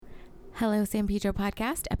Hello San Pedro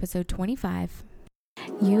Podcast, episode 25.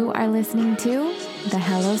 You are listening to the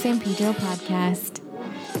Hello San Pedro Podcast.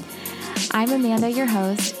 I'm Amanda, your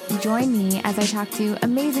host. Join me as I talk to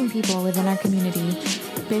amazing people within our community,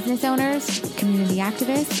 business owners, community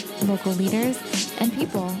activists, local leaders, and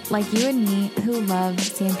people like you and me who love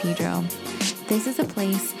San Pedro. This is a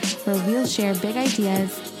place where we'll share big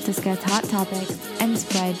ideas, discuss hot topics, and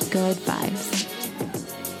spread good vibes.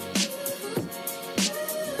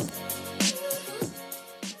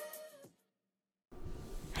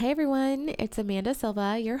 Hey everyone, it's Amanda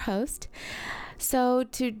Silva, your host. So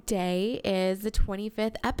today is the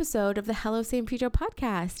 25th episode of the Hello San Pedro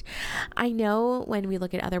podcast. I know when we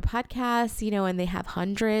look at other podcasts, and they have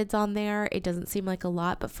hundreds on there, it doesn't seem like a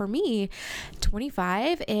lot, but for me,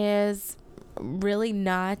 25 is really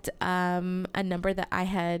not a number that I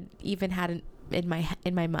had even had in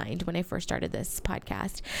my mind when I first started this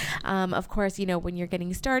podcast. Of course, when you're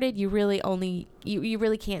getting started, you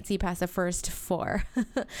really can't see past the first four.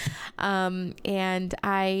 And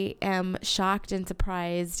I am shocked and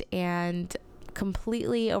surprised and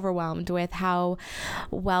completely overwhelmed with how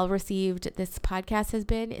well received this podcast has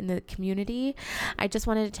been in the community. I just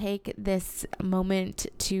wanted to take this moment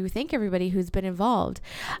to thank everybody who's been involved.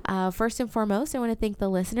 First and foremost, I want to thank the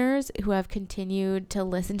listeners who have continued to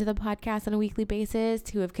listen to the podcast on a weekly basis,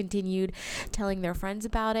 who have continued telling their friends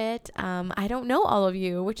about it. I don't know all of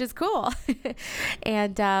you, which is cool.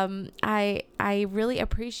 And I really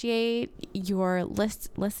appreciate your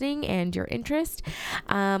listening and your interest.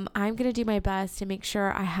 I'm going to do my best to make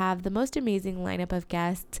sure I have the most amazing lineup of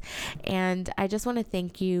guests. And I just want to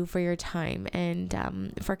thank you for your time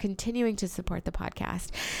and for continuing to support the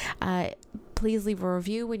podcast. Please leave a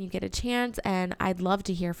review when you get a chance, and I'd love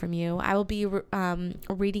to hear from you. I will be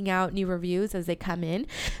reading out new reviews as they come in,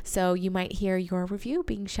 so you might hear your review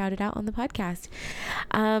being shouted out on the podcast.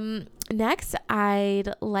 Next,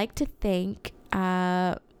 I'd like to thank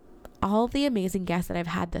all the amazing guests that I've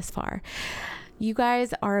had thus far. You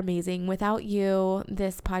guys are amazing. Without you,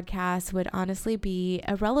 this podcast would honestly be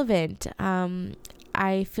irrelevant.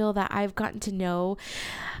 I feel that I've gotten to know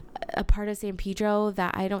a part of San Pedro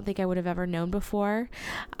that I don't think I would have ever known before.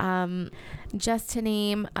 Just to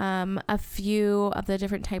name a few of the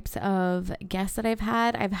different types of guests that I've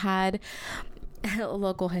had a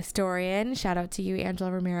local historian, shout out to you, Angela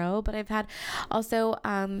Romero, but I've had also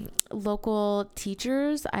local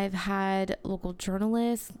teachers, I've had local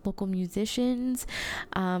journalists, local musicians,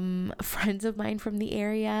 friends of mine from the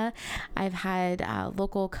area, I've had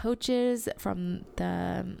local coaches from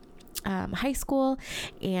the high school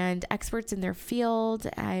and experts in their field.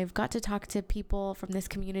 I've got to talk to people from this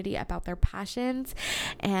community about their passions,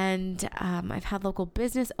 and I've had local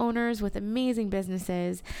business owners with amazing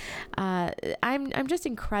businesses. I'm just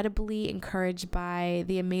incredibly encouraged by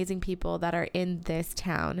the amazing people that are in this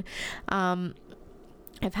town.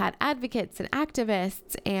 I've had advocates and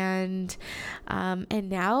activists, and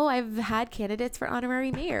now I've had candidates for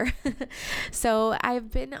honorary mayor. So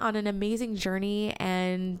I've been on an amazing journey,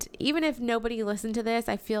 and even if nobody listened to this,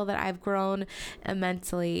 I feel that I've grown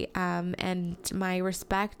immensely, and my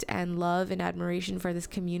respect and love and admiration for this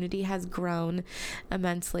community has grown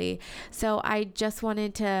immensely. So I just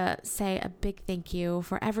wanted to say a big thank you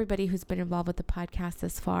for everybody who's been involved with the podcast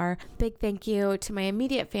this far. Big thank you to my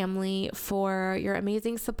immediate family for your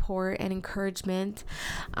amazing support and encouragement.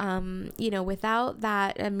 Without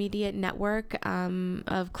that immediate network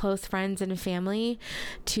of close friends and family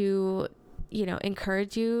to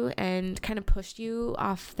encourage you and kind of push you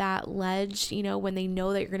off that ledge, when they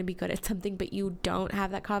know that you're going to be good at something, but you don't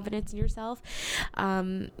have that confidence in yourself.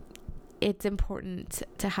 It's important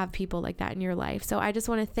to have people like that in your life. So I just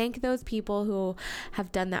want to thank those people who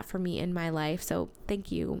have done that for me in my life. So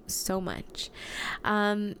thank you so much.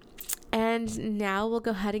 And now we'll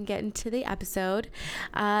go ahead and get into the episode.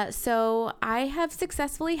 So I have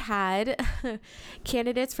successfully had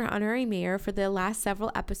candidates for honorary mayor for the last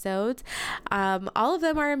several episodes. All of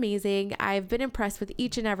them are amazing. I've been impressed with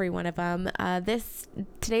each and every one of them.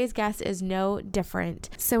 Today's guest is no different.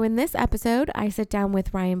 So in this episode, I sit down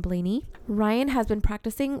with Ryan Blaney. Ryan has been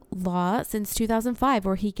practicing law since 2005,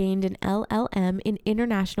 where he gained an LLM in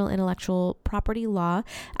International Intellectual Property Law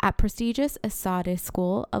at prestigious Asada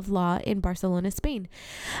School of Law in Barcelona, Spain.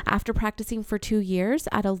 After practicing for 2 years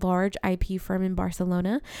at a large IP firm in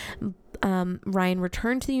Barcelona, Ryan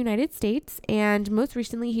returned to the United States, and most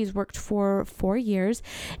recently he's worked for 4 years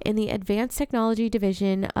in the Advanced Technology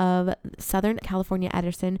Division of Southern California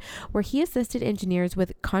Edison, where he assisted engineers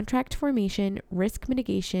with contract formation, risk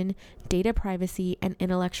mitigation, data privacy, and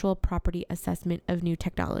intellectual property assessment of new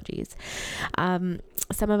technologies.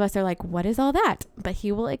 Some of us are like, what is all that? But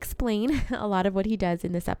he will explain a lot of what he does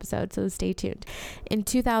in this episode, so stay tuned. In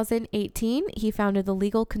 2018, he founded the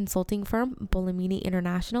legal consulting firm Buolamwini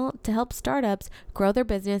International to help startups grow their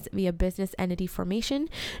business via business entity formation,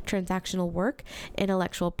 transactional work,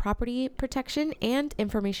 intellectual property protection, and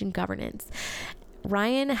information governance.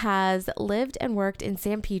 Ryan has lived and worked in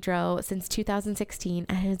San Pedro since 2016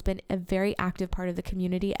 and has been a very active part of the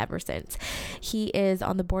community ever since. He is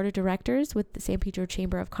on the board of directors with the San Pedro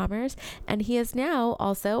Chamber of Commerce, and he is now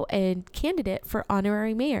also a candidate for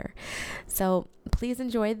honorary mayor. So please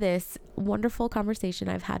enjoy this wonderful conversation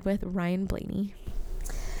I've had with Ryan Blaney.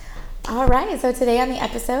 All right, so today on the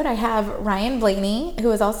episode, I have Ryan Blaney,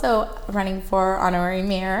 who is also running for honorary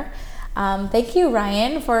mayor. Thank you,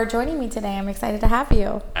 Ryan, for joining me today. I'm excited to have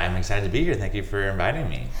you. I'm excited to be here. Thank you for inviting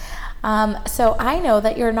me. So I know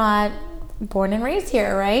that you're not born and raised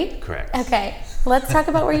here, right? Correct. Okay, let's talk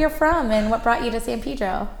about where you're from and what brought you to San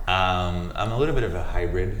Pedro. I'm a little bit of a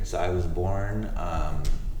hybrid. So I was born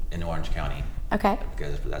in Orange County. Okay.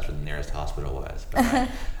 Because that's where the nearest hospital was. But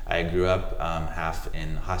I grew up half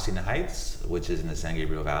in Hacienda Heights, which is in the San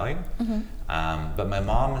Gabriel Valley. Mm-hmm. But my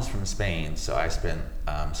mom is from Spain, so I spent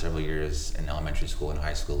several years in elementary school and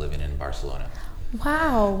high school living in Barcelona.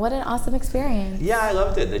 Wow, what an awesome experience. Yeah, I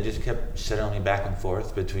loved it. They just kept shuttling me back and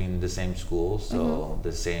forth between the same schools, so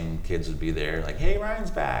the same kids would be there, like, hey,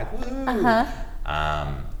 Ryan's back, woohoo!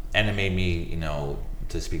 And it made me,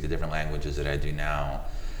 to speak the different languages that I do now.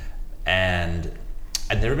 And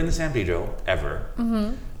I'd never been to San Pedro, ever.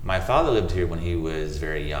 Mm-hmm. My father lived here when he was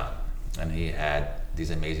very young, and he had these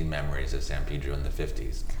amazing memories of San Pedro in the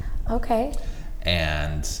 50s. Okay.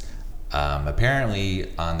 And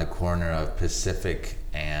apparently on the corner of Pacific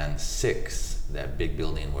and 6th, that big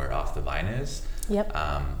building where Off the Vine is,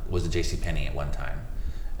 was a JCPenney at one time.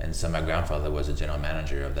 And so my grandfather was a general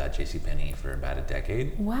manager of that JCPenney for about a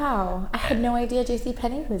decade. Wow, I had no idea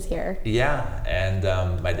JCPenney was here. Yeah, and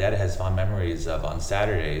my dad has fond memories of on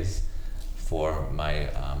Saturdays for my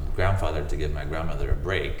grandfather to give my grandmother a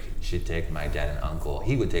break. She'd take my dad and uncle,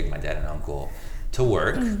 he would take my dad and uncle to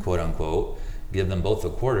work, quote unquote, give them both a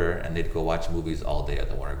quarter, and they'd go watch movies all day at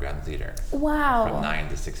the Warner Grand Theater. Wow. From 9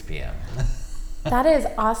 to 6 p.m. That is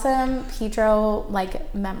awesome Pedro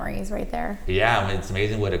memories right there. Yeah, it's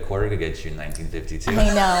amazing what a quarter could get you in 1952. I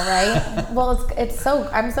know, right? Well,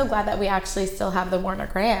 I'm so glad that we actually still have the Warner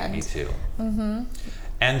Grand. Me too. Mm-hmm.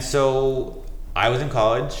 And so I was in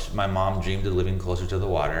college. My mom dreamed of living closer to the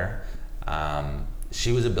water.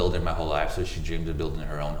 She was a builder my whole life, so she dreamed of building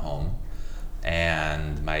her own home.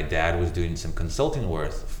 And my dad was doing some consulting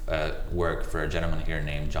work for a gentleman here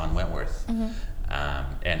named John Wentworth. Mm-hmm.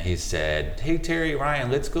 And he said, hey, Terry,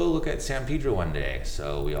 Ryan, let's go look at San Pedro one day.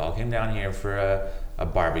 So we all came down here for a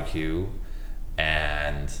barbecue,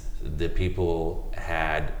 and the people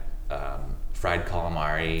had fried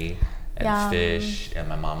calamari and fish. And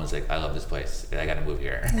my mom was like, I love this place. I got to move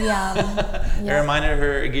here. It reminded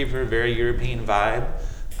her, it gave her a very European vibe,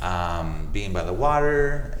 being by the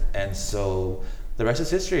water. And so the rest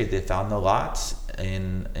is history. They found the lots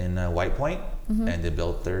in White Point. Mm-hmm. And they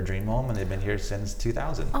built their dream home, and they've been here since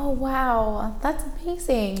 2000. Oh, wow. That's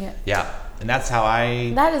amazing. Yeah, and that's how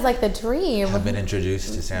that is like the dream. I've been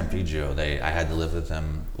introduced to San Pedro. I had to live with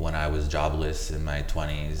them when I was jobless in my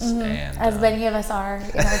 20s. Mm-hmm. And as many of us are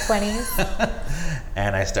in our 20s.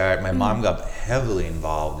 And my mom got heavily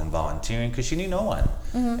involved in volunteering because she knew no one.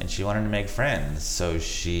 Mm-hmm. And she wanted to make friends. So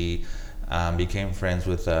she became friends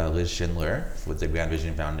with Liz Schindler with the Grand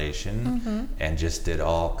Vision Foundation, and just did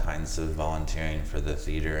all kinds of volunteering for the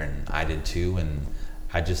theater, and I did too. And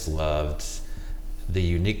I just loved the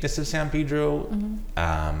uniqueness of San Pedro,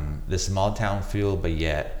 the small town feel, but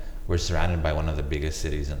yet we're surrounded by one of the biggest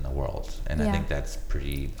cities in the world, and I think that's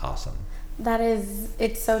pretty awesome.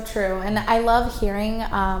 It's so true, and I love hearing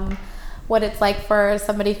what it's like for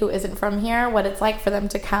somebody who isn't from here, what it's like for them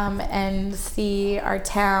to come and see our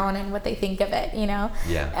town and what they think of it,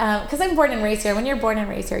 Yeah. Because I'm born and raised here. When you're born and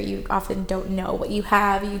raised here, you often don't know what you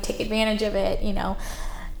have. You take advantage of it,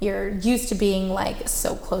 You're used to being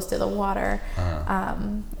so close to the water.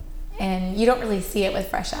 And you don't really see it with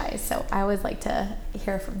fresh eyes. So I always like to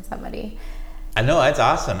hear from somebody. I know, that's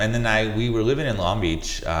awesome. And then we were living in Long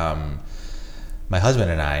Beach, my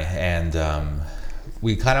husband and I, and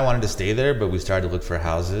we kind of wanted to stay there, but we started to look for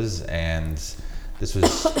houses, and this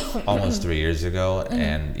was almost 3 years ago.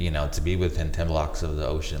 And, you know, to be within 10 blocks of the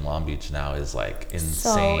ocean, Long Beach now is like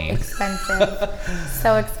insane. So expensive.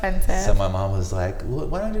 So expensive. So my mom was like, well,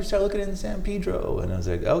 why don't you start looking in San Pedro? And I was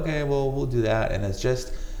like, okay, well, we'll do that. And it's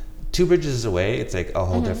just 2 bridges away. It's like a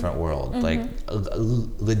whole different world. Like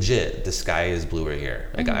legit, the sky is bluer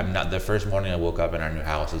here. Like I'm not, the first morning I woke up in our new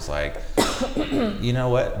house, it's like, you know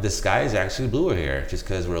what? The sky is actually bluer here just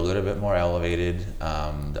because we're a little bit more elevated.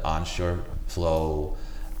 The onshore flow,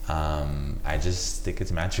 I just think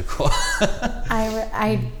it's magical.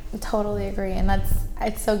 I totally agree, and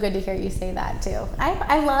it's so good to hear you say that too.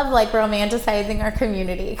 I love like romanticizing our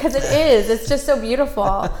community because it is. It's just so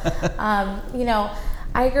beautiful. You know,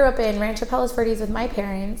 I grew up in Rancho Palos Verdes with my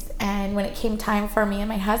parents, and when it came time for me and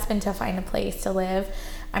my husband to find a place to live,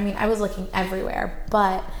 I mean, I was looking everywhere,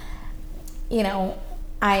 but you know,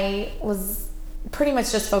 I was pretty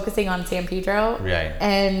much just focusing on San Pedro. Right.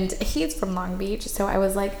 And he's from Long Beach, so I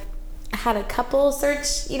was like, I had a couple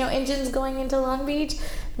search, you know, engines going into Long Beach,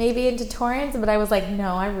 maybe into Torrance, but I was like,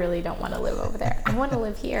 no, I really don't want to live over there. I want to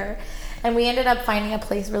live here. And we ended up finding a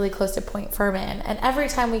place really close to Point Fermin. And every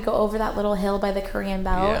time we go over that little hill by the Korean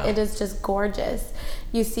Bell, it is just gorgeous.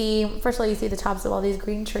 You see, first of all, you see the tops of all these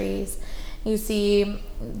green trees. You see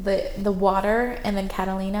the water, and then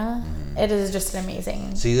Catalina. It is just an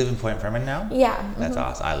amazing. So you live in Point Fermin now? Yeah. That's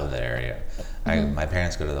awesome. I love that area. My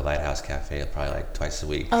parents go to the Lighthouse Cafe probably like twice a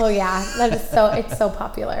week. Oh yeah, that is so. It's so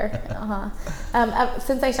popular.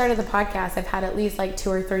 Since I started the podcast, I've had at least like 2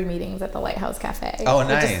 or 3 meetings at the Lighthouse Cafe. Oh,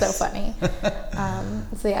 nice. Which is so funny.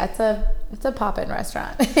 So yeah, it's a pop-in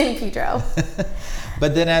restaurant in Pedro.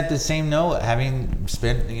 But then at the same note, having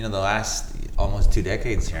spent the last almost 2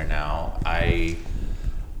 decades here now, I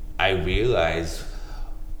realize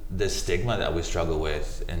the stigma that we struggle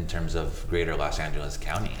with in terms of greater Los Angeles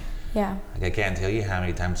County. Yeah. Like I can't tell you how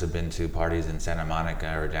many times I've been to parties in Santa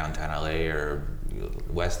Monica or downtown LA or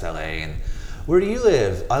West LA, and where do you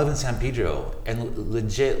live? I live in San Pedro. And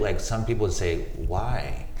legit, like some people would say,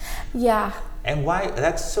 why? Yeah. And why?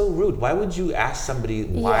 That's so rude. Why would you ask somebody,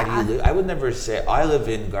 why do you live? I would never say, I live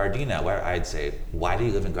in Gardena. Where I'd say, why do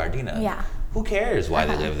you live in Gardena? Yeah. Who cares why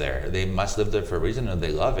they live there? They must live there for a reason, or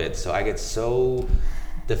they love it. So I get so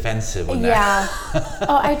defensive when that.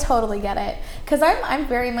 Oh, I totally get it. Because I'm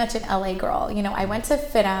very much an LA girl. You know, I went to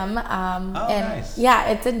FITM. And nice. Yeah,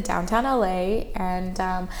 it's in downtown LA. And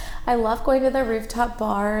I love going to the rooftop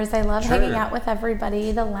bars. I love hanging out with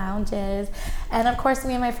everybody, the lounges. And of course,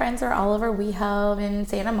 me and my friends are all over WeHo and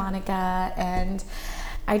Santa Monica. And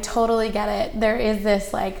I totally get it. There is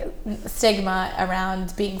this like stigma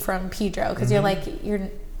around being from Pedro because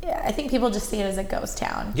I think people just see it as a ghost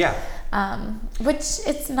town. Yeah. Which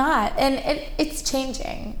it's not, and it's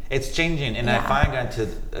changing. It's changing, and I finally got to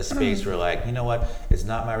a space where, like, you know what? It's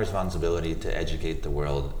not my responsibility to educate the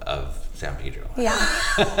world of San Pedro. Yeah,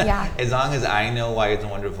 yeah. As long as I know why it's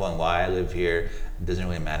wonderful and why I live here, it doesn't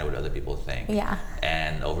really matter what other people think. Yeah.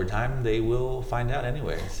 And over time, they will find out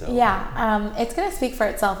anyway. So. Yeah, it's gonna speak for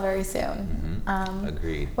itself very soon.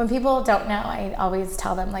 Agreed. When people don't know, I always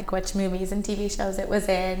tell them like which movies and TV shows it was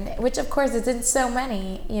in, which of course it's in so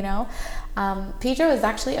many. You know, Pedro is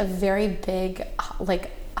actually a very big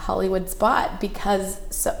like Hollywood spot because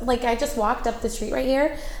I just walked up the street right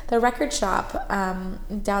here, the record shop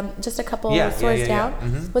down just a couple stores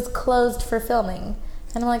down was closed for filming.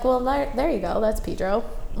 And I'm like, well, there you go. That's Pedro.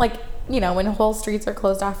 Like, you know, when whole streets are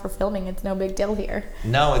closed off for filming, it's no big deal here.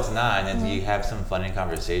 No, it's not. And you have some funny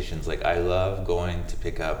conversations. Like, I love going to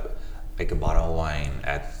pick up like a bottle of wine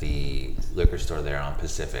at the liquor store there on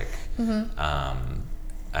Pacific.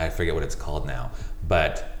 I forget what it's called now.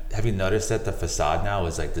 But have you noticed that the facade now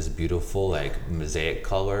is like this beautiful like mosaic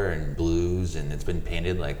color and blues, and it's been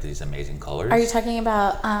painted like these amazing colors? Are you talking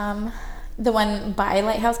about the one by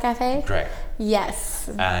Lighthouse Cafe? Correct. Yes.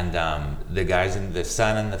 And the guys and the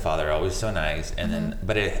son and the father are always so nice. And then,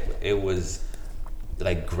 but it was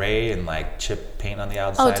like gray and like chip paint on the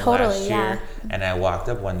outside last year. And I walked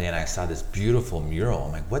up one day and I saw this beautiful mural.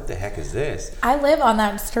 I'm like, what the heck is this? I live on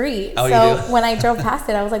that street. Oh, so you do? When I drove past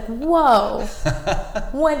it, I was like, whoa,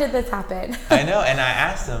 when did this happen? I know. And I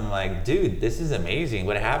asked him like, dude, this is amazing.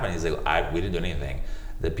 What happened? He's like, we didn't do anything.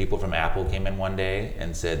 The people from Apple came in one day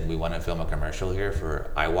and said, we want to film a commercial here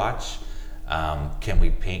for iWatch. Can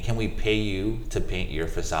we pay you to paint your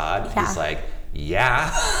facade? Yeah. He's like,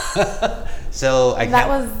 yeah. So that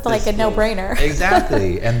was like a no-brainer.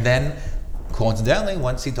 Exactly. And then coincidentally,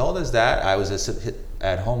 once he told us that, I was just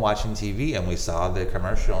at home watching TV and we saw the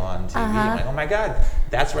commercial on TV. I'm like, oh my God,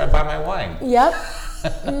 that's where I buy my wine. Yep.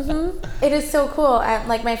 It is so cool.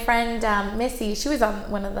 Like my friend Missy, she was on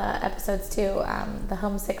one of the episodes too, the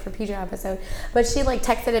Homesick for Pedro episode. But she like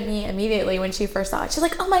texted me immediately when she first saw it. She's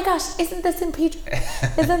like, "Oh my gosh, isn't this in Pedro?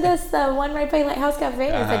 Isn't this the one right by Lighthouse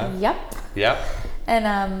Cafe?" I said, "Yep." Yep.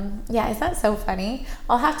 And yeah, is that so funny?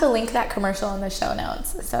 I'll have to link that commercial in the show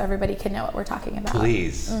notes so everybody can know what we're talking about.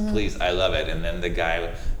 Please, please, I love it. And then the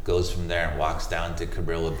guy goes from there and walks down to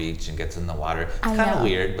Cabrillo Beach and gets in the water. It's kind of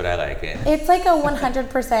weird, but I like it. It's like a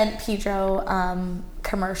 100% Pedro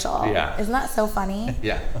commercial. Yeah. Isn't that so funny?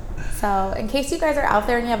 Yeah. So in case you guys are out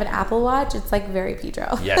there and you have an Apple Watch, it's like very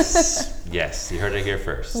Pedro. Yes. Yes. You heard it here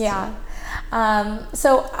first. Yeah.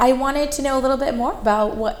 So I wanted to know a little bit more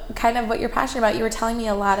about what you're passionate about. You were telling me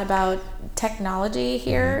a lot about technology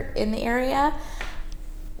here in the area.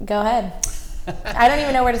 Go ahead. I don't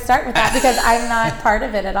even know where to start with that because I'm not part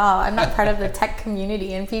of it at all. I'm not part of the tech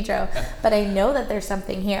community in Pedro, but I know that there's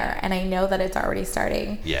something here and I know that it's already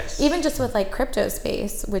starting. Yes. Even just with like crypto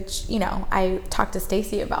space, which, you know, I talked to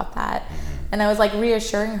Stacy about that and I was like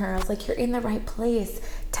reassuring her. I was like, you're in the right place.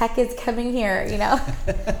 Tech is coming here, you know,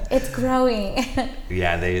 it's growing.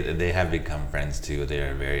 Yeah, they have become friends too.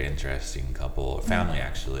 They're a very interesting couple, family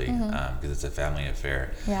actually, because it's a family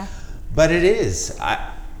affair. Yeah. But it is.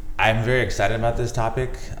 I'm very excited about this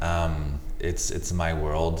topic. It's my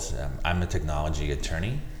world. I'm a technology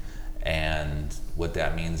attorney, and what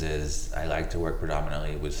that means is I like to work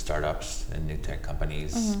predominantly with startups and new tech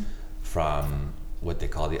companies from what they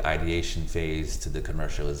call the ideation phase to the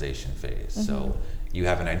commercialization phase. So you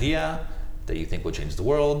have an idea that you think will change the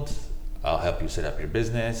world. I'll help you set up your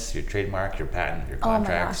business, your trademark, your patent, your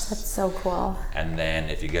contracts. Oh my gosh, that's so cool. And then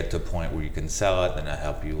if you get to a point where you can sell it, then I'll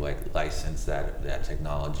help you like license that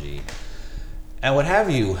technology and what have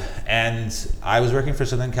you. And I was working for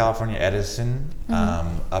Southern California Edison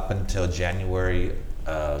up until January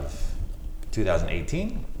of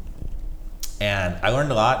 2018. And I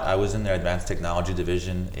learned a lot. I was in their advanced technology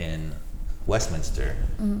division in Westminster,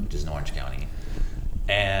 which is in Orange County.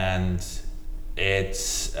 And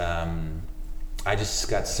it's, I just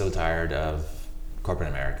got so tired of corporate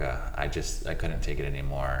America. I couldn't take it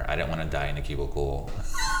anymore. I didn't want to die in a cubicle.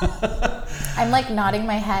 I'm like nodding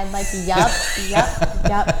my head like, yup,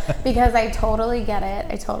 because I totally get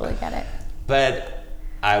it. But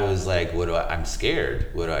I was like, I'm scared.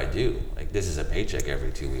 What do I do? Like, this is a paycheck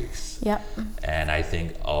every 2 weeks. Yep. And I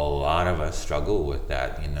think a lot of us struggle with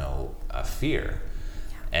that, a fear.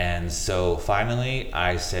 And so finally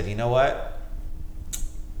I said, you know what?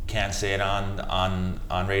 Can't say it on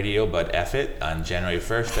radio, but F it. On January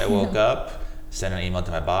 1st, I woke up, sent an email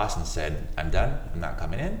to my boss and said, I'm done. I'm not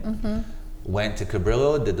coming in. Went to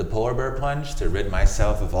Cabrillo, did the polar bear plunge to rid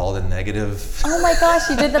myself of all the negative. Oh my gosh,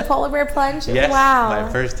 you did the polar bear plunge? Yes, wow.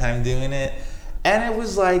 My first time doing it. And it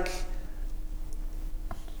was like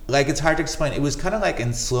it's hard to explain. It was kind of like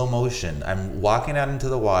in slow motion. I'm walking out into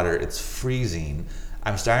the water, it's freezing.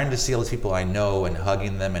 I'm starting to see all these people I know and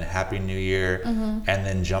hugging them and Happy New Year, and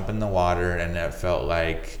then jump in the water, and it felt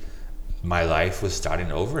like my life was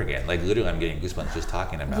starting over again. Like literally, I'm getting goosebumps just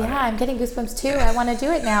talking about it. Yeah, I'm getting goosebumps too. I want to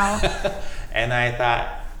do it now. And I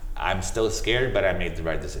thought, I'm still scared, but I made the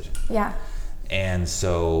right decision. Yeah. And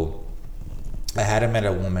so I had met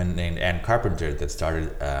a woman named Ann Carpenter that started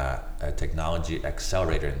a technology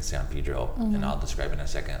accelerator in San Pedro, and I'll describe in a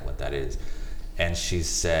second what that is. And she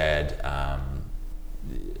said,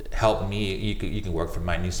 help me, you can work from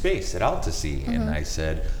my new space at Altasea. And I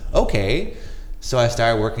said, okay. So I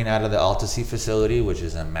started working out of the Altasea facility, which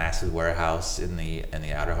is a massive warehouse in the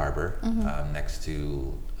Outer Harbor, next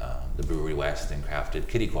to the Brewery West, and crafted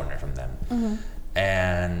kitty corner from them.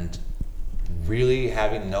 And really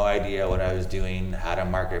having no idea what I was doing, how to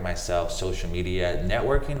market myself, social media,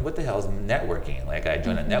 networking. What the hell is networking? Like I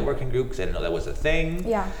joined a networking group because I didn't know that was a thing.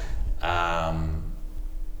 Yeah.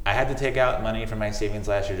 I had to take out money from my savings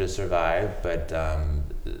last year to survive, but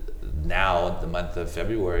now the month of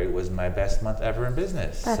February was my best month ever in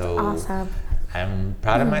business. That's so awesome. I'm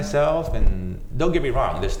proud of myself, and don't get me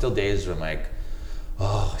wrong, there's still days where I'm like,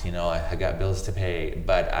 oh, I got bills to pay,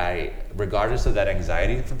 but regardless of that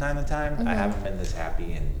anxiety from time to time, I haven't been this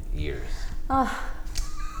happy in years. Oh,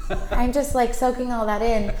 I'm just like soaking all that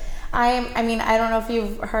in. I don't know if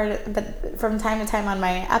you've heard, but from time to time on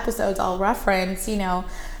my episodes, I'll reference,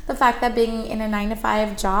 the fact that being in a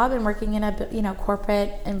 9-to-5 job and working in a,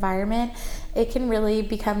 corporate environment, it can really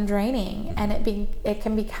become draining, and it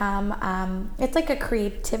can become, it's like a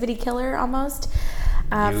creativity killer almost.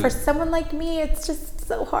 For someone like me, it's just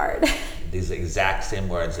so hard. These exact same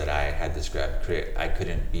words that I had described, I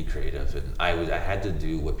couldn't be creative, and I had to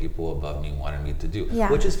do what people above me wanted me to do,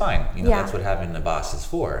 which is fine. That's what having a boss is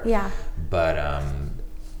for. Yeah. But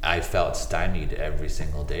I felt stymied every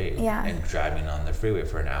single day. Yeah. And driving on the freeway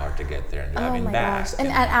for an hour to get there and Oh driving my back. gosh. And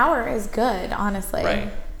an hour is good, honestly. Right.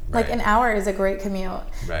 Like Right. an hour is a great commute.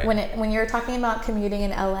 Right. When you're talking about commuting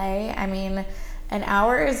in LA, I mean, an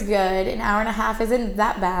hour is good. An hour and a half isn't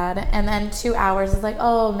that bad. And then 2 hours is like,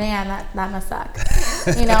 oh man, that must suck.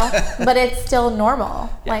 You know? But it's still normal.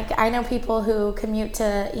 Yeah. Like I know people who commute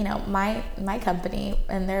to, you know, my company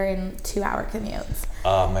and they're in 2-hour commutes.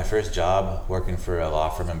 My first job working for a law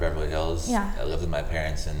firm in Beverly Hills. Yeah. I lived with my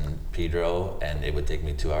parents in Pedro, and it would take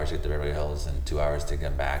me 2 hours to get to Beverly Hills and 2 hours to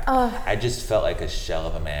get back. Ugh. I just felt like a shell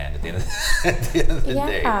of a man at the end of the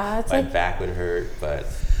day. it's My like, back would hurt, but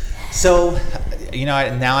so, you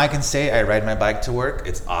know, now I can say I ride my bike to work.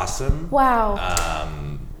 It's awesome. wow.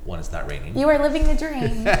 When it's not raining. You are living the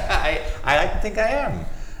dream. I like to think I am.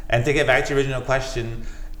 And to get back to your original question,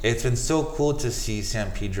 it's been so cool to see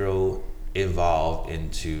San Pedro evolve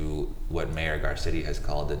into what Mayor Garcetti has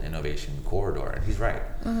called an innovation corridor, and he's right.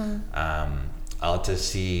 Alta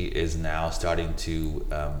C is now starting to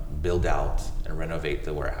build out and renovate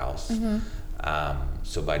the warehouse.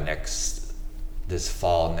 So by this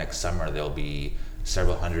fall, next summer, there'll be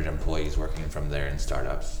several hundred employees working from there in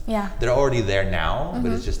startups. Yeah. They're already there now,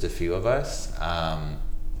 but it's just a few of us.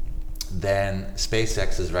 Then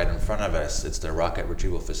SpaceX is right in front of us. It's the rocket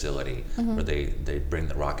retrieval facility where they bring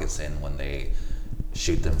the rockets in when they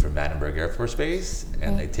shoot them from Vandenberg Air Force Base,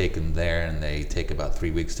 and they take them there, and they take about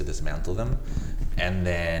 3 weeks to dismantle them. And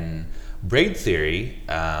then Braid Theory,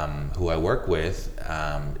 who I work with,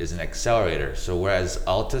 is an accelerator. So whereas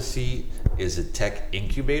Alta C is a tech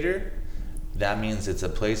incubator, that means it's a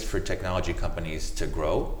place for technology companies to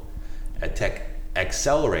grow. A tech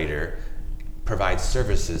accelerator provides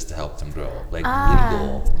services to help them grow, like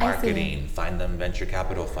legal, marketing, find them venture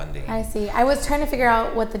capital funding. I see. I was trying to figure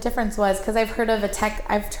out what the difference was because I've heard of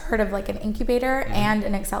like an incubator and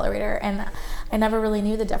an accelerator, and I never really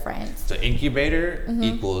knew the difference. So incubator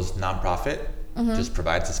equals nonprofit, just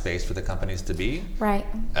provides a space for the companies to be. Right.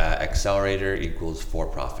 Accelerator equals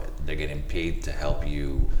for-profit. They're getting paid to help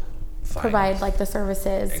you Provide like the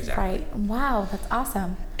services. Exactly. Right. Wow, that's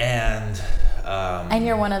awesome. And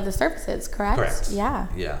you're one of the services, correct? Correct. Yeah.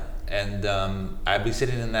 Yeah. And I'd be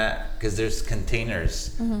sitting in that because there's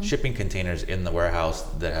containers, shipping containers in the warehouse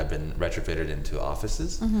that have been retrofitted into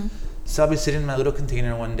offices. So I'll be sitting in my little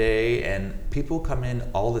container one day, and people come in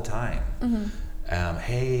all the time.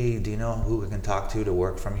 Hey, do you know who we can talk to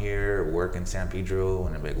work from here, work in San Pedro?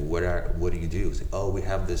 And I'm like, what do you do? It's like, oh, we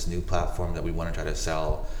have this new platform that we want to try to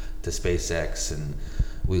sell to SpaceX, and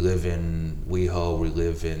we live in WeHo, we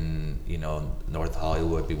live in, you know, North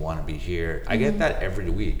Hollywood, we want to be here. I get that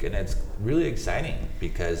every week, and it's really exciting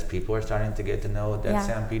because people are starting to get to know that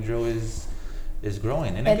San Pedro is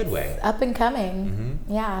growing in a good way. Up and coming.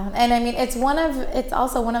 Yeah. And I mean, it's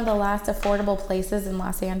also one of the last affordable places in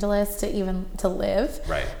Los Angeles to live.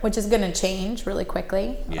 Right. Which is going to change really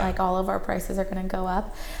quickly. Yeah. Like all of our prices are going to go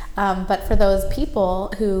up. But for those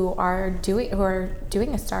people who are doing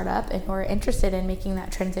a startup and who are interested in making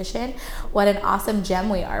that transition, what an awesome gem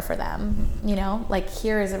we are for them. You know, like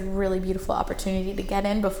here is a really beautiful opportunity to get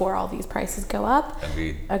in before all these prices go up.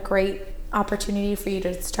 Agreed. A great opportunity for you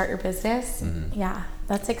to start your business. Yeah,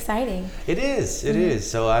 that's exciting. It is. It is.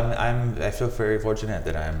 So I feel very fortunate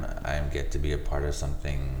that I get to be a part of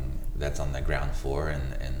something that's on the ground floor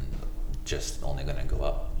and just only going to go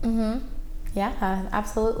up. Yeah,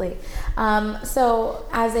 absolutely. So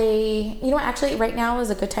actually right now is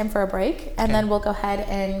a good time for a break, and then we'll go ahead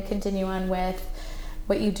and continue on with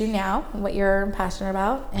what you do now, what you're passionate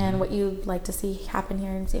about, and what you'd like to see happen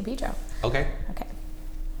here in San Pedro. Okay.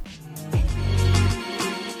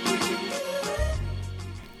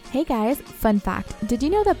 Hey guys, fun fact. Did you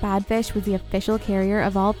know that Badfish was the official carrier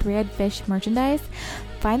of all Three-Eyed Fish merchandise?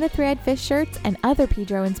 Find the Three-Eyed Fish shirts and other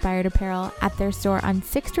Pedro-inspired apparel at their store on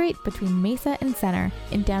 6th Street between Mesa and Center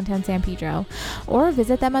in downtown San Pedro, or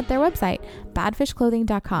visit them at their website,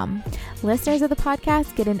 badfishclothing.com. Listeners of the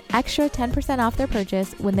podcast get an extra 10% off their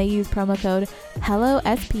purchase when they use promo code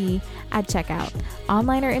HELLOSP at checkout,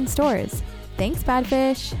 online or in stores. Thanks,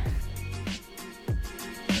 Badfish!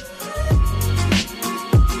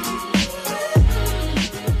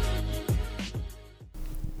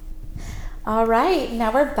 All right,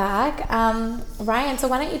 now we're back. Ryan, so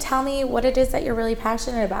why don't you tell me what it is that you're really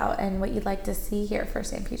passionate about and what you'd like to see here for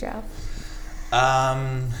San Pedro?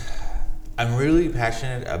 I'm really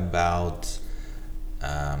passionate about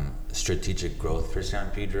strategic growth for San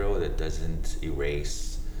Pedro that doesn't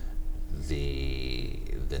erase the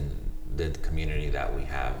community that we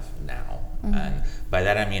have now. And by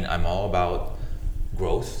that I mean I'm all about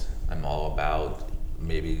growth. I'm all about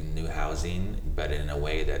maybe new housing, but in a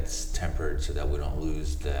way that's tempered so that we don't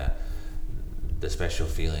lose the special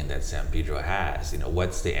feeling that San Pedro has.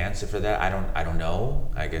 What's the answer for that? I don't know.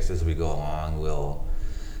 I guess as we go along, we'll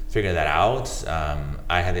figure that out.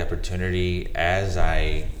 I had the opportunity as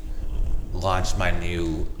I launched my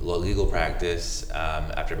new legal practice.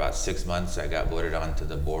 After about 6 months, I got voted onto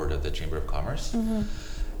the board of the Chamber of Commerce.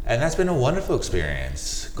 And that's been a wonderful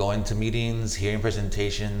experience, going to meetings, hearing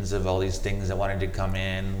presentations of all these things that wanted to come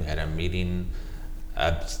in. We had a meeting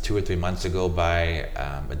 2 or 3 months ago by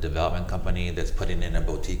a development company that's putting in a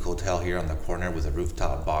boutique hotel here on the corner with a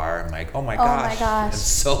rooftop bar. I'm like, oh my gosh. I'm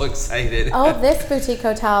so excited. Oh, this boutique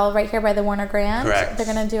hotel right here by the Warner Grand? Correct.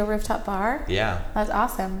 They're going to do a rooftop bar? Yeah. That's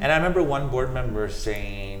awesome. And I remember one board member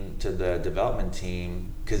saying to the development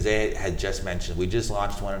team, because they had just mentioned, we just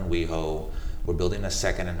launched one in WeHo, we're building a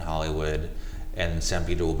second in Hollywood, and San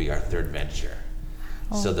Pedro will be our third venture.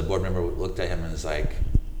 So the board member looked at him and was like,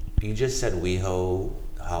 you just said WeHo,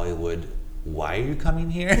 Hollywood, why are you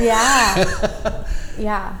coming here? Yeah.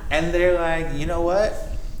 Yeah. And they're like, you know what?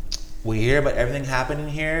 We hear about everything happening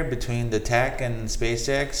here between the tech and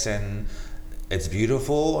SpaceX, and it's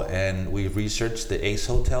beautiful. And we've researched the Ace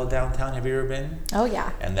Hotel downtown. Have you ever been? Oh,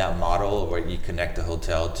 yeah. And that model where you connect the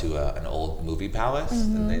hotel to an old movie palace,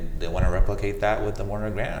 and they want to replicate that with the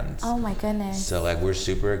Warner Grand. Oh, my goodness. So we're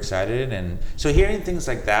super excited. And so hearing things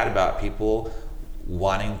like that about people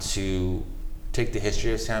wanting to take the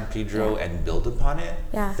history of San Pedro and build upon it,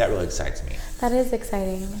 that really excites me. That is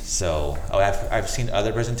exciting. So I've seen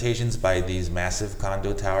other presentations by these massive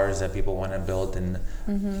condo towers that people want to build, and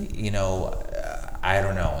I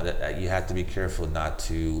don't know, you have to be careful not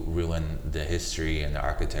to ruin the history and the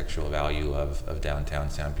architectural value of downtown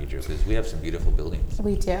San Pedro, because we have some beautiful buildings.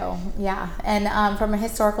 We do, yeah. And from a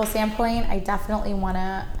historical standpoint, I definitely want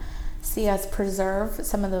to see us preserve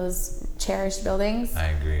some of those cherished buildings. I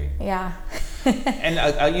agree. Yeah. And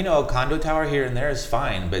a condo tower here and there is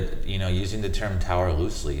fine, but using the term tower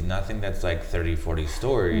loosely, nothing that's like 30, 40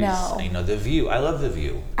 stories. No. The view. I love the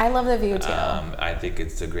view. I love the view too. I think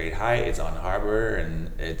it's a great height. It's on harbor,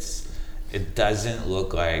 and it doesn't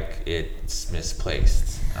look like it's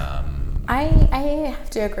misplaced. I have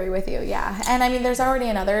to agree with you, yeah. And I mean, there's already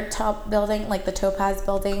another top building, like the Topaz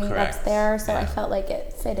building that's there, so I felt like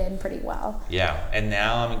it fit in pretty well. Yeah, and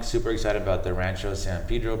now I'm super excited about the Rancho San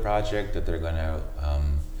Pedro project, that they're going to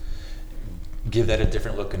give that a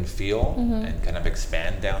different look and feel, and kind of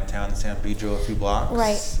expand downtown San Pedro a few blocks.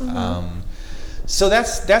 Right. So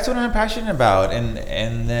that's what I'm passionate about,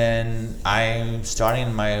 and then I'm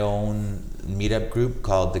starting my own meetup group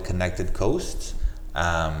called the Connected Coast.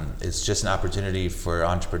 It's just an opportunity for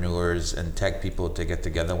entrepreneurs and tech people to get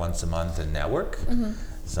together once a month and network.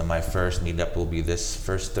 So my first meetup will be this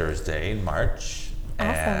first Thursday in March.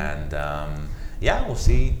 Awesome. And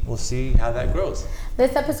we'll see how that grows.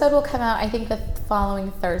 This episode will come out, I think, the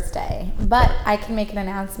following Thursday, but I can make an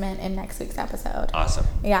announcement in next week's episode. Awesome.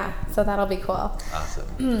 Yeah, so that'll be cool.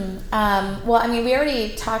 Awesome. Well, I mean, we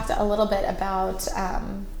already talked a little bit about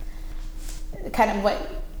kind of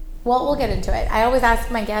well, we'll get into it. I always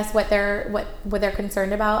ask my guests what they're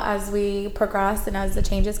concerned about as we progress and as the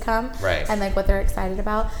changes come, right? And like what they're excited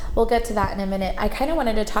about. We'll get to that in a minute. I kind of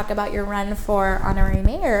wanted to talk about your run for honorary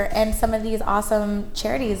mayor and some of these awesome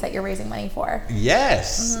charities that you're raising money for.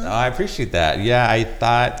 Yes, I appreciate that. Yeah, I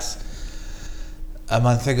thought a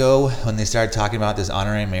month ago when they started talking about this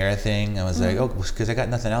honorary mayor thing, I was like, because I got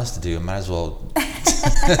nothing else to do, I might as well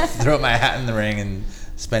throw my hat in the ring and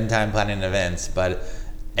spend time planning events, but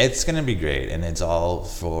it's going to be great, and it's all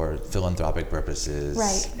for philanthropic purposes.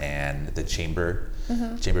 Right. And the Chamber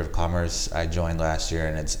of Commerce I joined last year,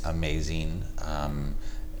 and it's amazing.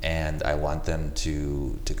 And I want them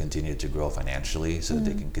to continue to grow financially so that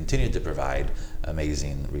they can continue to provide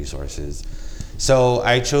amazing resources. So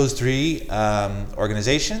I chose 3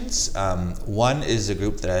 organizations. One is a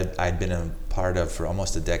group that I'd been a part of for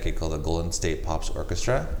almost a decade called the Golden State Pops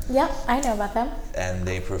Orchestra. Yep, I know about them. And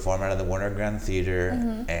they perform out of the Warner Grand Theater,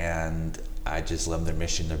 and I just love their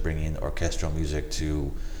mission of bringing orchestral music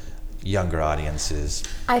to younger audiences.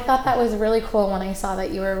 I thought that was really cool when I saw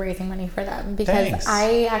that you were raising money for them, because Thanks.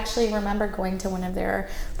 I actually remember going to one of their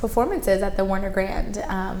performances at the Warner Grand.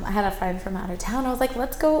 I had a friend from out of town. I was like,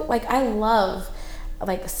 let's go. Like, I love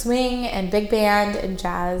like swing and big band and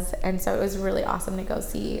jazz, and so it was really awesome to go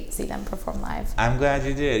see them perform live. I'm glad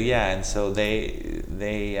you did. Yeah, and so they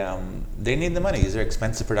need the money. These are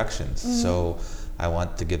expensive productions, so I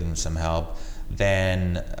want to give them some help.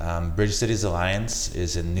 Then Bridge Cities Alliance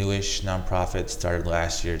is a newish nonprofit started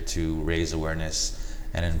last year to raise awareness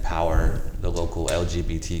and empower the local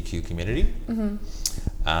LGBTQ community.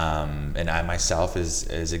 And I myself,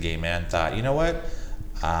 as a gay man, thought, you know what?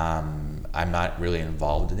 I'm not really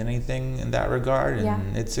involved in anything in that regard,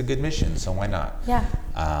 and it's a good mission, so why not? Yeah.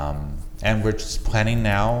 And we're just planning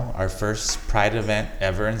now our first Pride event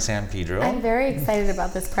ever in San Pedro. I'm very excited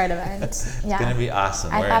about this Pride event. It's going to be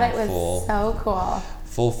awesome. I thought it was so cool.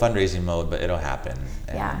 Full fundraising mode, but it'll happen.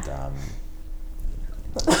 And,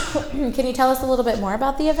 Can you tell us a little bit more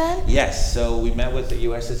about the event? Yes. So we met with the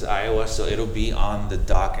USS Iowa. So it'll be on the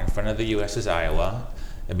dock in front of the USS Iowa.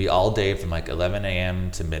 It'll be all day from like 11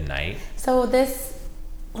 a.m. to midnight. So this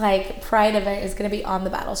Pride event is going to be on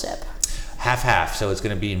the battleship. Half. So it's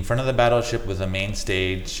going to be in front of the battleship with a main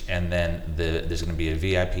stage, and then there's going to be a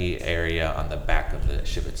VIP area on the back of the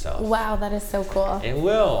ship itself. Wow, that is so cool. It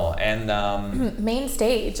will. And main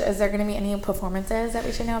stage, is there going to be any performances that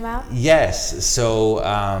we should know about? Yes. So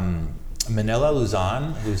Manila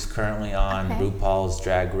Luzon, who's currently on RuPaul's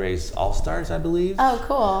Drag Race All-Stars, I believe. Oh,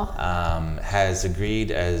 cool. Has agreed,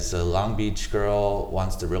 as a Long Beach girl,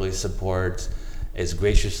 wants to really support, is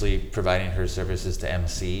graciously providing her services to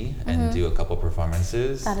MC and do a couple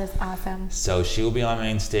performances. That is awesome. So she will be on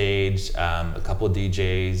main stage, a couple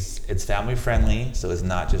DJs. It's family friendly, so it's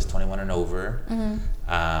not just 21 and over.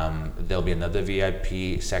 There'll be another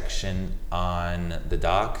VIP section on the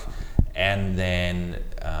dock, and then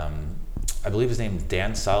I believe his name is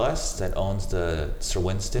Dan Salas, that owns the Sir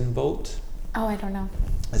Winston boat. Oh, I don't know.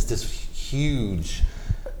 It's this huge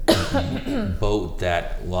boat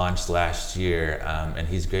that launched last year, and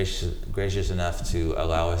he's gracious enough to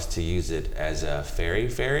allow us to use it as a ferry.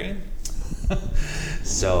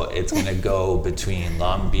 So it's going to go between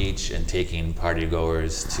Long Beach and taking party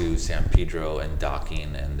goers to San Pedro and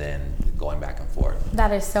docking, and then going back and forth.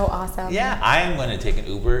 That is so awesome. Yeah, I am going to take an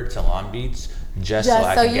Uber to Long Beach just so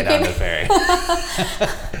I can get on the ferry.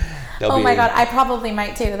 Oh my God, I probably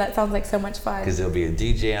might too. That sounds like so much fun. Because there'll be a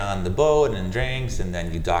DJ on the boat and drinks, and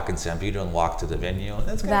then you dock in San Pedro and walk to the venue. And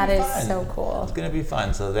that's gonna be fun. That is so cool. It's going to be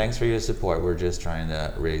fun. So thanks for your support. We're just trying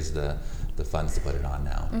to raise the funds to put it on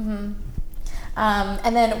now.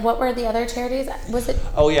 And then what were the other charities? Was it?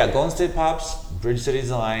 Oh yeah, Golden State Pops, Bridge Cities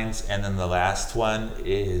Alliance, and then the last one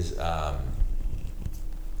is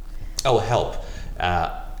HELP.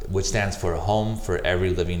 Which stands for Home for Every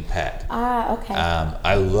Living Pet. Okay.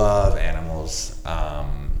 I love animals. I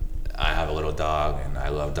have a little dog, and I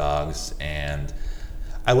love dogs. And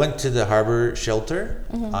I went to the Harbor Shelter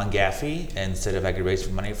on Gaffey and said if I could raise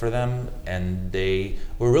money for them. And they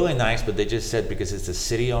were really nice, but they just said because it's a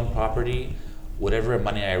city-owned property, whatever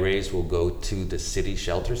money I raise will go to the city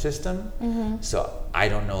shelter system. So I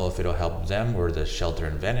don't know if it'll help them or the shelter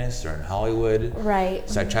in Venice or in Hollywood. Right.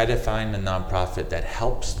 So I tried to find a nonprofit that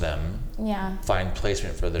helps them find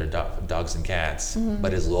placement for their dogs and cats,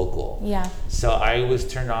 but is local. Yeah. So I was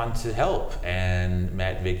turned on to HELP and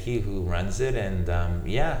met Vicky, who runs it, and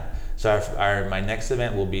So my next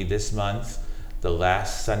event will be this month, the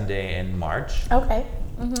last Sunday in March. Okay.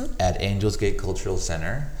 At Angels Gate Cultural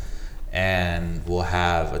Center. And we'll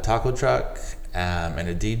have a taco truck and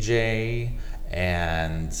a DJ,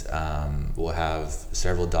 and we'll have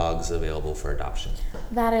several dogs available for adoption.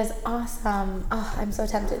 That is awesome. Oh, I'm so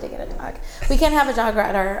tempted to get a dog. We can't have a dog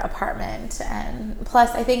at our apartment, and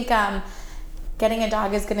plus I think getting a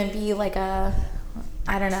dog is going to be like a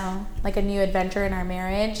new adventure in our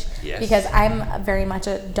marriage. Yes. Because I'm very much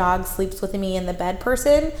a dog sleeps with me in the bed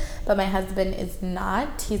person, but my husband is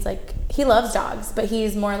not. He loves dogs, but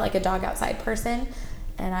he's more like a dog outside person,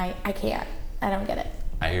 and I can't. I don't get it.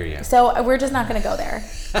 I hear you. So we're just not going to go there.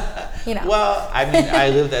 Well, I mean, I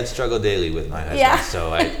live that struggle daily with my husband. Yeah.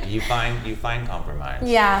 So you find compromise.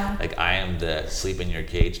 Yeah. Like I am the sleep in your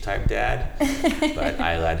cage type dad, but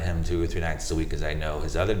I let him 2 or 3 nights a week because I know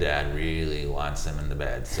his other dad really wants him in the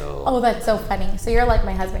bed. So. Oh, that's so funny. So you're like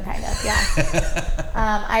my husband, kind of. Yeah.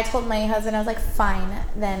 I told my husband, I was like, fine.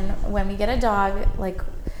 Then when we get a dog,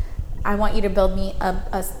 I want you to build me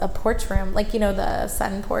a porch room, the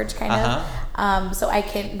sun porch kind of, so I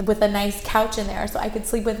can, with a nice couch in there, so I could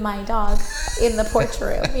sleep with my dog in the porch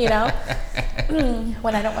room,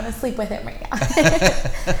 when I don't want to sleep with him right now.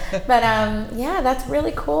 But that's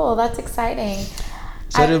really cool. That's exciting.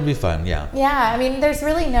 So it'll be fun, yeah. Yeah, I mean, there's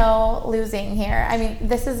really no losing here. I mean,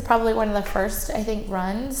 this is probably one of the first, I think,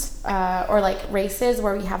 runs or races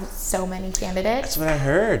where we have so many candidates. That's what I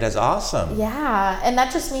heard. That's awesome. Yeah, and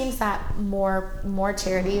that just means that more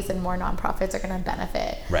charities and more nonprofits are going to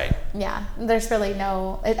benefit. Right. Yeah, there's really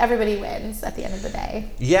everybody wins at the end of the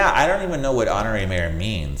day. Yeah, I don't even know what honorary mayor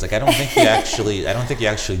means. I don't think you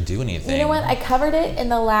actually do anything. You know what? I covered it in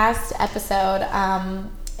the last episode.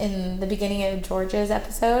 in the beginning of George's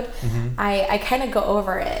episode, Mm-hmm. I kind of go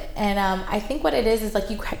over it. And I think what it is like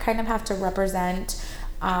you kind of have to represent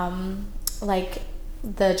like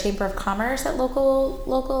the Chamber of Commerce at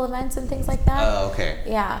local events and things like that. Oh, okay.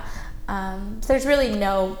 Yeah. So there's really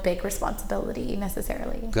no big responsibility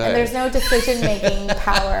necessarily. Good. And there's no decision-making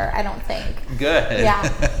power, I don't think. Good. Yeah.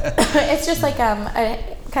 It's just like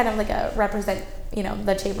a kind of like a represent,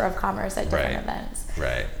 the Chamber of Commerce at different Right. events.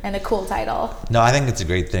 Right. And a cool title. No, I think it's a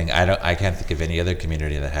great thing. I can't think of any other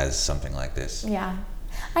community that has something like this. Yeah.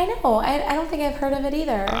 I know. I don't think I've heard of it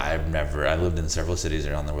either. I lived in several cities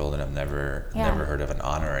around the world, and I've never heard of an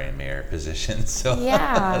honorary mayor position. So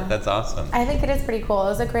Yeah. that's awesome. I think it is pretty cool. It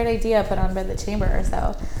was a great idea put on by the chamber.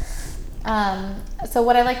 So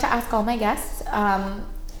what I like to ask all my guests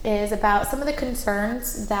is about some of the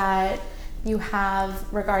concerns that you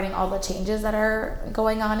have regarding all the changes that are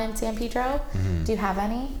going on in San Pedro. Mm-hmm. Do you have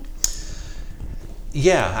any?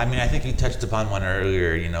 Yeah, I mean, I think you touched upon one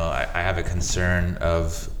earlier. I have a concern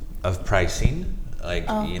of pricing. Like,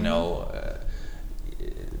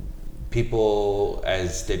 people,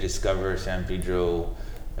 as they discover San Pedro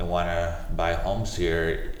and want to buy homes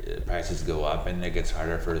here, prices go up, and it gets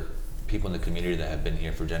harder for people in the community that have been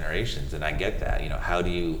here for generations. And I get that. How do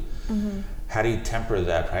you temper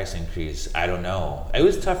that price increase? I don't know. It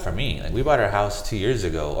was tough for me. Like, we bought our house 2 years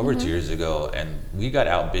ago, over 2 years ago, and we got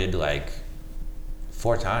outbid like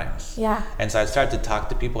 4 times. Yeah. And so I started to talk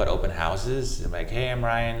to people at open houses. I'm like, hey, I'm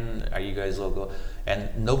Ryan. Are you guys local? And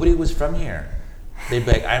nobody was from here. They'd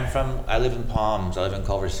be like, I live in Palms. I live in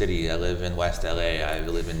Culver City. I live in West LA. I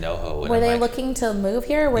live in NoHo. And Were I'm they like, looking to move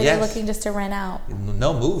here, or were Yes. they looking just to rent out?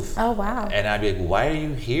 no, move. Oh, wow. And I'd be like, why are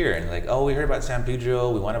you here? And like, oh, we heard about San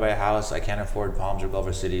Pedro. We want to buy a house. I can't afford Palms or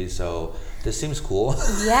Culver City. So this seems cool.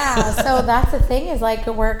 Yeah, so that's the thing is like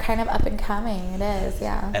we're kind of up and coming. It is,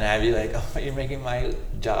 yeah. And I'd be like, oh, you're making my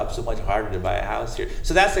job so much harder to buy a house here.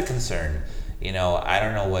 So that's a concern. I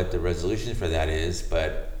don't know what the resolution for that is,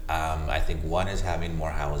 but I think one is having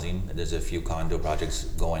more housing. There's a few condo projects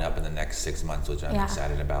going up in the next 6 months, which I'm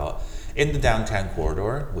excited about. In the downtown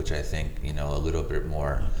corridor, which I think, a little bit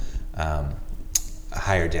more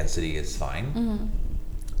higher density is fine.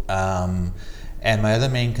 And my other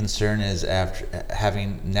main concern is, after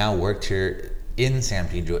having now worked here in San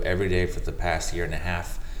Pedro every day for the past year and a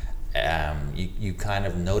half, you kind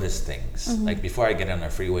of notice things. Like, before I get on the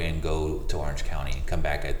freeway and go to Orange County and come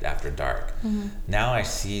back after dark, now I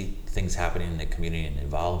see things happening in the community and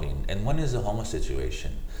evolving. And one is the homeless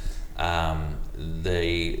situation.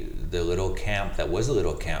 The little camp that was a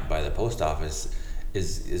little camp by the post office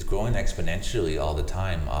is growing exponentially all the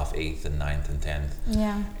time off 8th and 9th and 10th.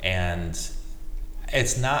 Yeah. And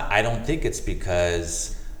I don't think it's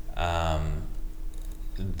because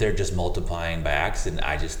they're just multiplying by accident.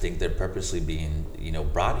 I just think they're purposely being,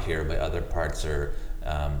 brought here by other parts or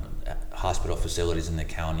hospital facilities in the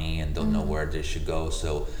county and don't know where they should go.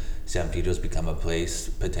 So San Pedro's become a place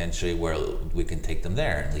potentially where we can take them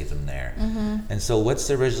there and leave them there. And so what's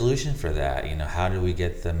the resolution for that? How do we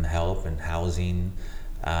get them help and housing?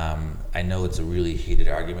 I know it's a really heated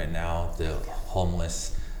argument now, the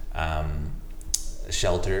homeless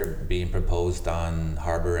shelter being proposed on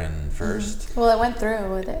Harbor and First. Well, it went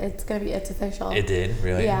through. It's official. It did,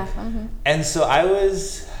 really? Yeah. And so I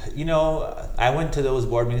was, I went to those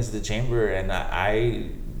board meetings at the chamber, and I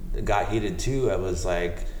got heated too. I was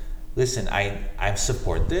like, listen, I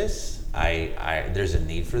support this. There's a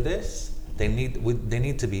need for this. They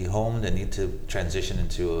need to be home. They need to transition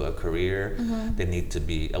into a career. They need to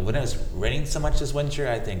be. When it was raining so much this winter,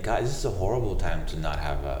 I think, God, this is a horrible time to not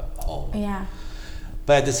have a home. Yeah.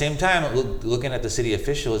 But at the same time, looking at the city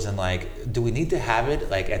officials and like, do we need to have it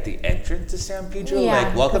like at the entrance to San Pedro? Yeah,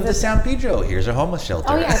 like, welcome to San Pedro. Here's our homeless shelter.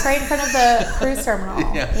 Oh yeah, it's right in front of the cruise terminal.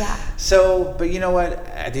 Yeah. So, but you know what?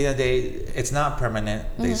 At the end of the day, it's not permanent.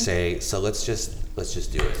 They say so. Let's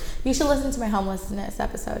just do it. You should listen to my homelessness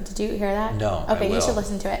episode. Did you hear that? No. Okay, you should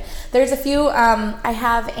listen to it. There's a few. I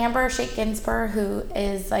have Amber Shake Ginsburg, who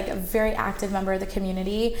is like a very active member of the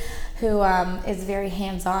community, who is very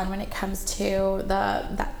hands-on when it comes to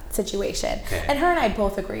that situation. Okay. And her and I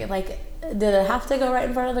both agree. Like, did it have to go right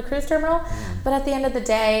in front of the cruise terminal? But at the end of the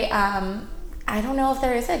day, I don't know if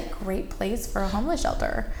there is a great place for a homeless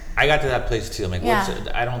shelter. I got to that place too. I'm like, Yeah.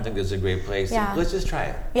 I don't think there's a great place. Yeah. Let's just try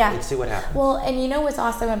it. Yeah. Let's see what happens. Well, and you know what's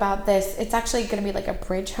awesome about this? It's actually going to be like a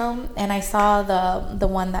bridge home. And I saw the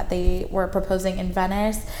one that they were proposing in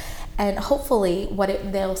Venice. And hopefully what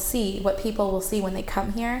people will see when they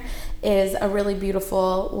come here is a really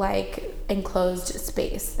beautiful, like, enclosed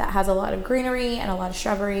space that has a lot of greenery and a lot of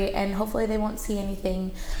shrubbery, and hopefully they won't see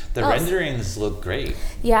anything The else. renderings look great.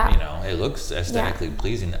 Yeah. You know, it looks aesthetically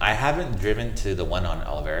pleasing. I haven't driven to the one on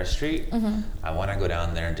Olvera Street. I want to go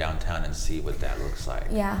down there downtown and see what that looks like.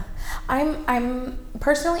 Yeah. I'm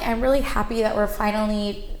personally, I'm really happy that we're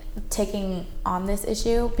finally taking on this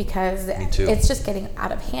issue, because Me too. it's just getting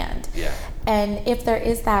out of hand. Yeah. And if there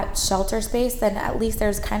is that shelter space, then at least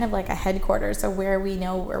there's kind of like a headquarters, so where we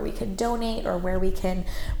know where we can donate, or where we can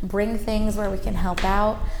bring things, where we can help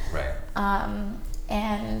out. Right.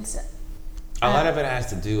 And A lot of it has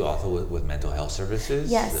to do also with mental health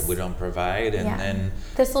services Yes. that we don't provide, and then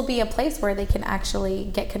this will be a place where they can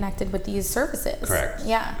actually get connected with these services. correct.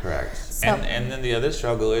 Yeah. Correct. So- And then the other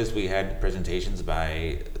struggle is we had presentations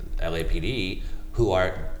by LAPD who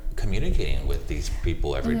are communicating with these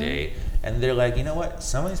people every day, and they're like, you know what?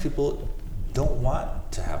 Some of these people don't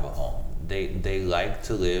want to have a home. They like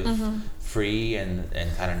to live free and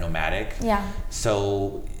kind of nomadic. Yeah.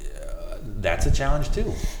 So that's a challenge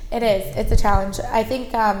too. It is. It's a challenge. I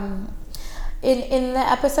think in the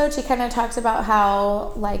episode, she kind of talks about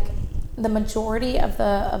how, like, the majority of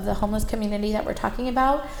the homeless community that we're talking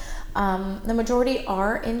about, the majority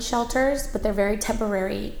are in shelters, but they're very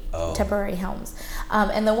temporary homes.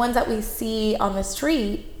 And the ones that we see on the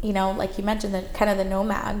street, you know, like you mentioned, the kind of the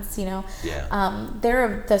nomads, you know,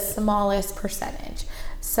 they're the smallest percentage.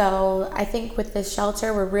 So I think with this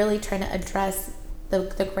shelter, we're really trying to address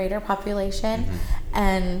the greater population,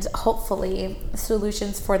 and hopefully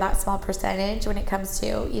solutions for that small percentage when it comes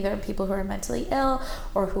to either people who are mentally ill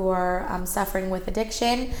or who are suffering with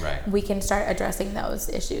addiction. Right. We can start addressing those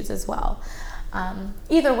issues as well.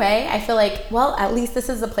 Either way, I feel like, well, at least this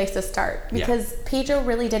is a place to start, because Pedro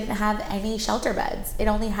really didn't have any shelter beds. It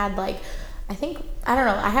only had, like, I don't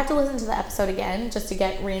know, I have to listen to the episode again just to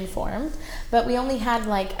get reinformed, but we only had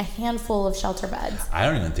like a handful of shelter beds. I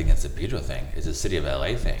don't even think it's a Pedro thing. It's a City of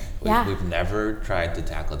LA thing. Yeah. We've never tried to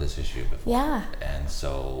tackle this issue before. Yeah. And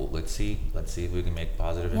so let's see if we can make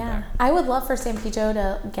positive Yeah. impact. I would love for San Pedro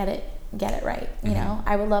to get it right. You know,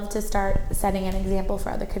 I would love to start setting an example for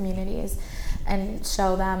other communities and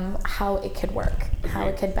show them how it could work, how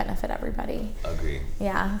it could benefit everybody. Agreed.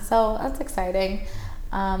 Yeah. So that's exciting.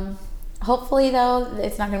 Hopefully, though,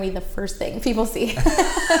 it's not going to be the first thing people see.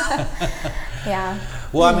 Yeah.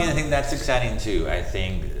 Well, I mean, I think that's exciting too. I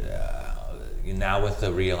think now with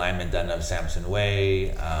the realignment done of Sampson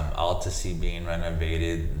Way, Alta C being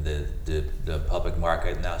renovated, the public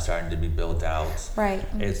market now starting to be built out. Right.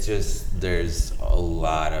 It's just, there's a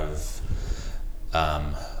lot of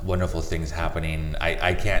wonderful things happening.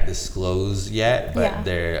 I can't disclose yet, but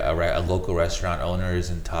a local restaurant owner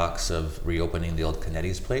is in talks of reopening the old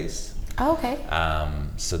Canetti's place. Oh, okay.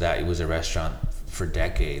 So that it was a restaurant for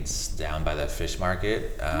decades down by the fish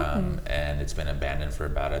market, and it's been abandoned for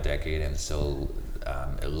about a decade. And so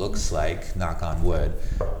it looks like, knock on wood,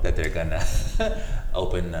 that they're gonna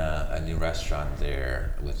open a new restaurant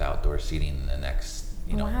there with outdoor seating in the next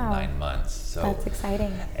 9 months. So that's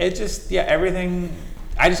exciting. It just, everything.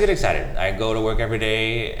 I just get excited. I go to work every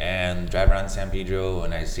day and drive around San Pedro,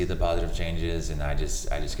 and I see the positive changes, and I just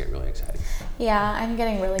get really excited. Yeah, I'm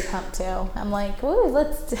getting really pumped too. I'm like, ooh,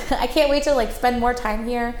 I can't wait to like spend more time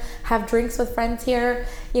here, have drinks with friends here.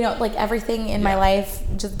 You know, like everything in my life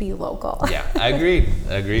just be local. Yeah, I agreed.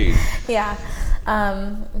 Yeah.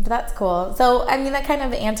 That's cool. So, I mean, that kind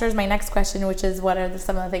of answers my next question, which is what are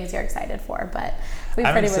some of the things you're excited for? But we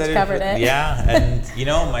pretty much covered it. Yeah, and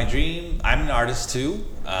my dream, I'm an artist too.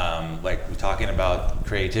 Like we're talking about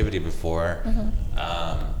creativity before.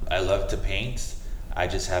 I love to paint. I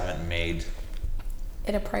just haven't made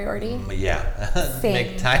it a priority. Same.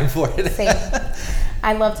 Make time for it. Same.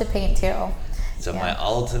 I love to paint too. So my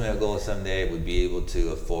ultimate goal someday would be able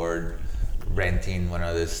to afford renting one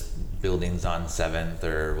of those buildings on 7th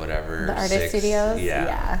or whatever. The artist studios?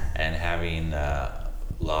 Yeah. And having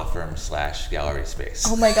law firm / gallery space.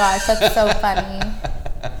 Oh my gosh, that's so funny.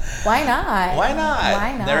 Why not? Why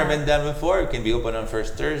not? Never been done before. It can be open on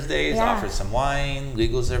first Thursdays, offer some wine,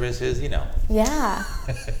 legal services, Yeah.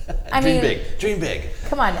 Dream big.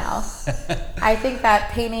 Come on now. I think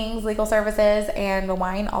that paintings, legal services, and the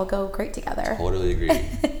wine all go great together. Totally agree.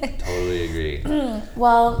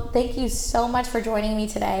 Well, thank you so much for joining me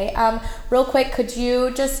today. Real quick, could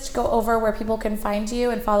you just go over where people can find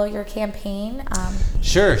you and follow your campaign?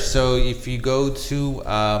 Sure. So if you go to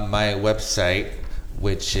my website,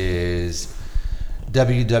 which is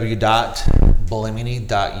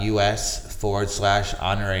www.bulimini.us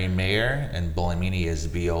 /honorary mayor, and Bolamini is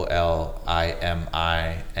BOLIMINI,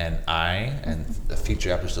 and a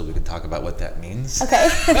future episode we can talk about what that means. Okay.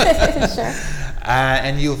 Sure.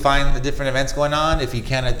 And you'll find the different events going on. If you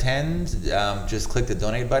can't attend, just click the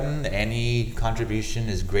donate button. Any contribution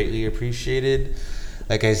is greatly appreciated.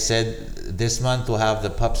 Like I said, this month we'll have the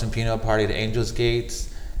Pups and Pinot party at Angels Gate.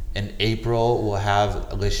 In April, we'll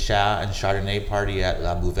have Le Chat and Chardonnay party at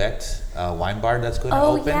La Bouvette wine bar that's going to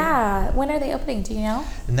open. Oh, yeah. When are they opening? Do you know?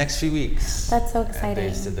 The next few weeks. That's so And exciting.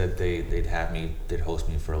 they said that they'd host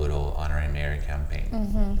me for a little honorary mayor campaign.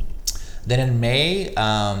 Mm-hmm. Then in May,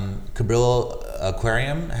 Cabrillo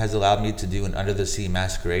Aquarium has allowed me to do an under the sea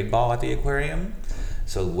masquerade ball at the aquarium.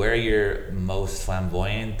 So wear your most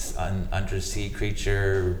flamboyant undersea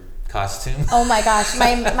creature costume. Oh my gosh,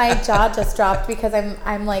 my jaw just dropped because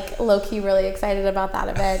I'm like low-key really excited about that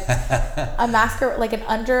event. Like an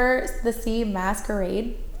under the sea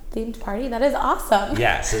masquerade themed party. That is awesome.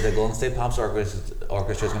 Yeah, so the Golden State Pops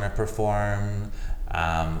Orchestra is going to perform.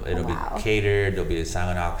 It'll be catered. There'll be a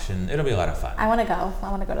silent auction. It'll be a lot of fun. I want to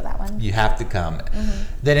go to that one. You have to come. Mm-hmm.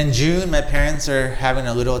 Then in June, my parents are having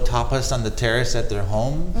a little tapas on the terrace at their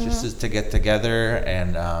home, just to get together.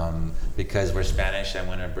 And because we're Spanish, I'm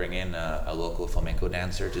going to bring in a local flamenco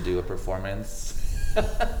dancer to do a performance.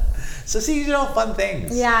 So see, fun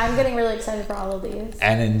things. Yeah, I'm getting really excited for all of these.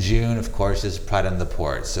 And in June, of course, is Pride on the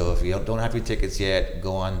Port. So if you don't have your tickets yet,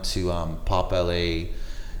 go on to popla.com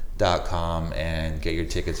and get your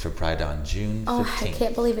tickets for Pride on June 15th. Oh, I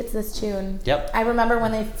can't believe it's this June. Yep. I remember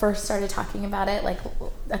when they first started talking about it, like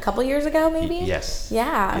a couple years ago, maybe? Yes.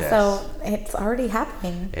 Yeah, Yes. so it's already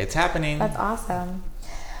happening. It's happening. That's awesome.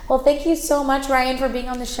 Well, thank you so much, Ryan, for being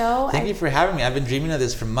on the show. Thank you for having me. I've been dreaming of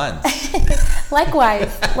this for months.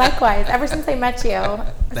 Likewise, ever since I met you.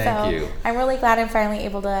 Thank you. I'm really glad I'm finally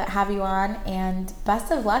able to have you on, and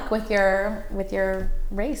best of luck with your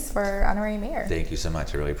race for honorary mayor. Thank you so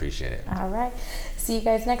much. I really appreciate it. All right. See you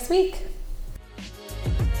guys next week.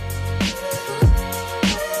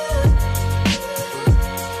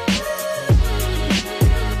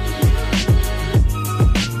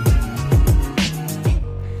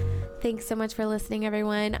 Thanks so much for listening,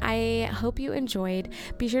 everyone. I hope you enjoyed.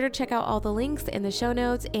 Be sure to check out all the links in the show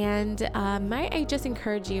notes. And might I just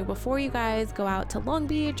encourage you, before you guys go out to Long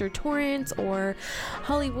Beach or Torrance or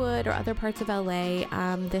Hollywood or other parts of LA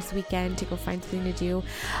this weekend to go find something to do,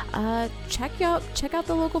 check out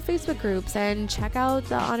the local Facebook groups and check out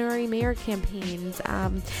the honorary mayor campaigns,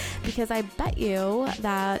 because I bet you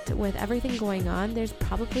that with everything going on, there's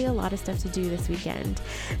probably a lot of stuff to do this weekend.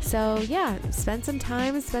 So yeah, spend some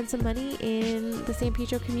time, spend some money in the San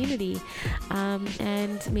Pedro community,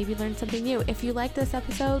 and maybe learn something new. If you like this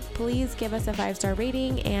episode, please give us a 5-star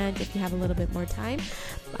rating, and if you have a little bit more time,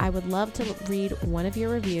 I would love to read one of your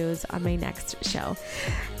reviews on my next show.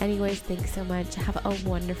 Anyways, thanks so much. Have a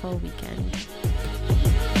wonderful weekend.